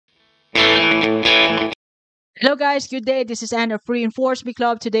Hello, guys. Good day. This is Anna of Reinforcement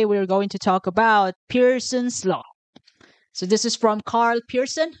Club. Today, we're going to talk about Pearson's Law. So, this is from Carl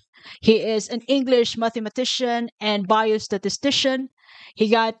Pearson. He is an English mathematician and biostatistician. He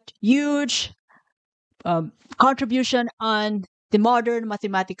got huge contribution on the modern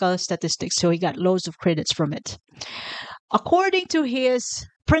mathematical statistics. So, he got loads of credits from it. According to his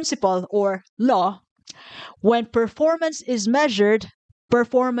principle or law, when performance is measured,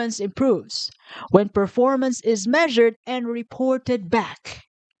 performance improves. When performance is measured and reported back,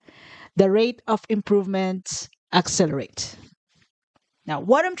 the rate of improvement accelerates. Now,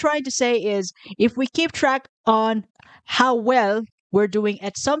 what I'm trying to say is if we keep track on how well we're doing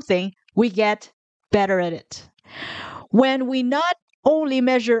at something, we get better at it. When we not only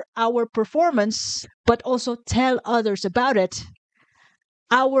measure our performance, but also tell others about it,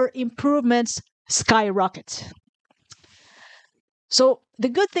 our improvements skyrocket. So the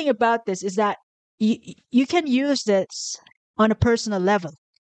good thing about this is that you can use this on a personal level.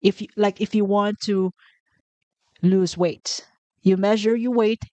 If you want to lose weight, you measure your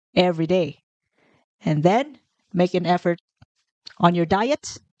weight every day, and then make an effort on your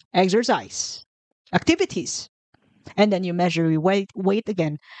diet, exercise, activities, and then you measure your weight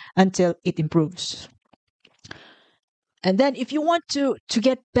again until it improves. And then if you want to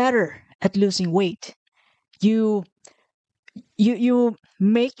get better at losing weight, you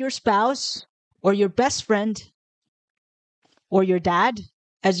make your spouse or your best friend or your dad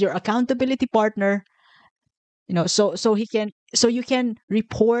as your accountability partner, so you can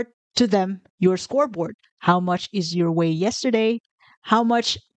report to them your scoreboard. How much is your weight yesterday? How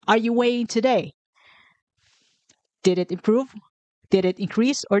much are you weighing today? Did it improve? Did it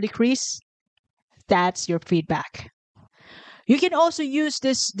increase or decrease? That's your feedback. You can also use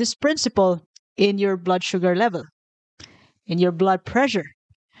this principle in your blood sugar level, in your blood pressure,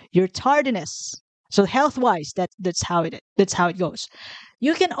 your tardiness. So health-wise, that's how it goes.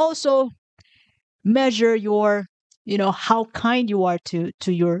 You can also measure your, how kind you are to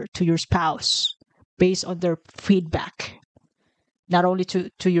your spouse based on their feedback. Not only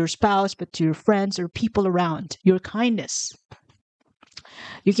to your spouse, but to your friends or people around, your kindness.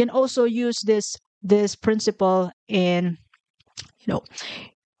 You can also use this principle in,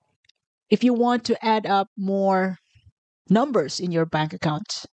 if you want to add up more numbers in your bank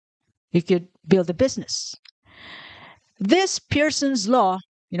account, you could build a business. This Pearson's law,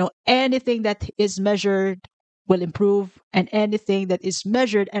 anything that is measured will improve, and anything that is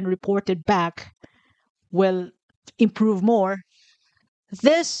measured and reported back will improve more.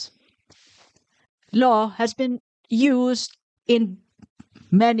 This law has been used in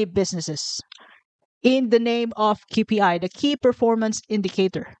many businesses in the name of KPI, the key performance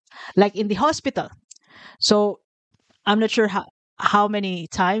indicator, like in the hospital. So I'm not sure how many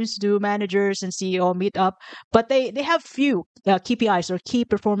times do managers and CEO meet up, but they have few KPIs or key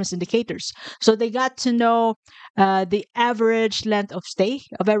performance indicators. So they got to know the average length of stay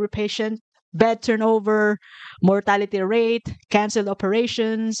of every patient, bed turnover, mortality rate, canceled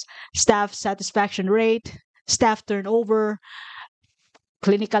operations, staff satisfaction rate, staff turnover,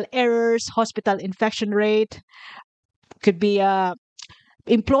 clinical errors, hospital infection rate, could be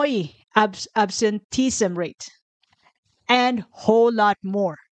employee absenteeism rate, and whole lot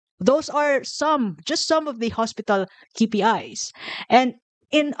more. Those are just some of the hospital KPIs. And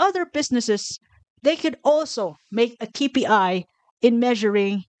in other businesses, they could also make a KPI in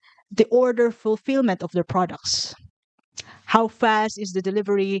measuring the order fulfillment of their products. How fast is the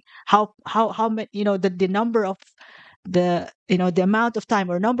delivery? How many, the number of the amount of time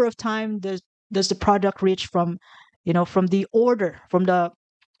or number of time does the product reach from the order, from the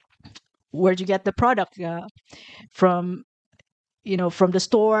where'd you get the product from from the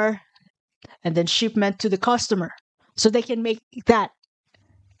store, and then shipment to the customer. So they can make that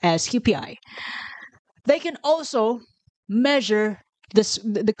as KPI. They can also measure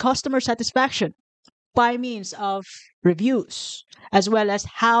the customer satisfaction by means of reviews, as well as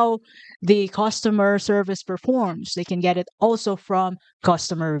how the customer service performs. They can get it also from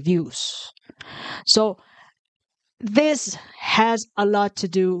customer reviews. So this has a lot to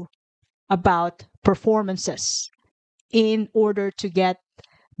do about performances in order to get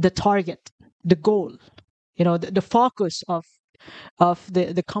the target, the goal, the focus of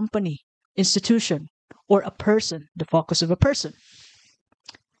the company, institution, or a person, the focus of a person.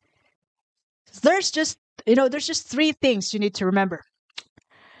 There's just three things you need to remember.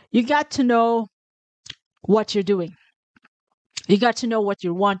 You got to know what you're doing. You got to know what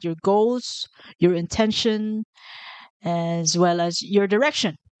you want, your goals, your intention, as well as your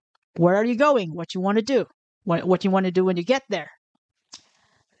direction. Where are you going? What you want to do? What you want to do when you get there?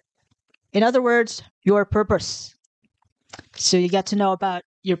 In other words, your purpose. So you get to know about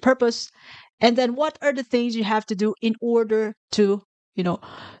your purpose, and then what are the things you have to do in order to, you know,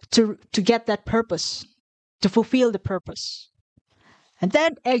 to get that purpose, to fulfill the purpose, and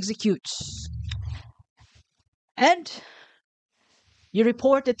then execute. And you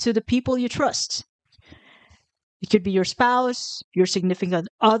report it to the people you trust. It could be your spouse, your significant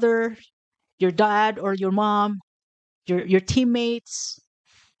other, your dad or your mom, your teammates.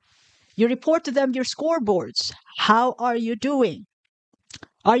 You report to them your scoreboards. How are you doing?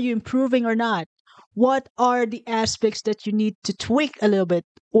 Are you improving or not? What are the aspects that you need to tweak a little bit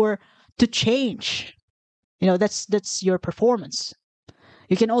or to change? That's your performance.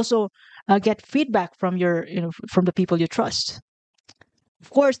 You can also get feedback from from the people you trust. Of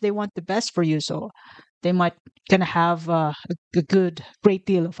course, they want the best for you, so they might gonna have a good, great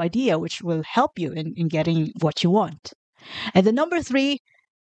deal of idea, which will help you in getting what you want. And the number three,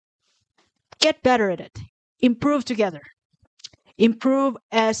 get better at it. Improve together. Improve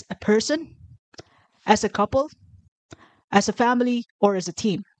as a person, as a couple, as a family, or as a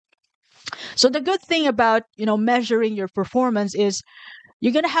team. So the good thing about measuring your performance is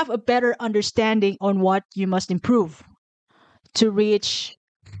you're gonna have a better understanding on what you must improve to reach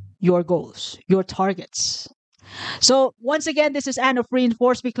your goals, your targets. So once again, this is Anne of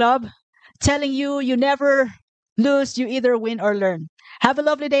Reinforce Me Club telling you you never lose, you either win or learn. Have a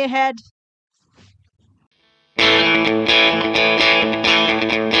lovely day ahead.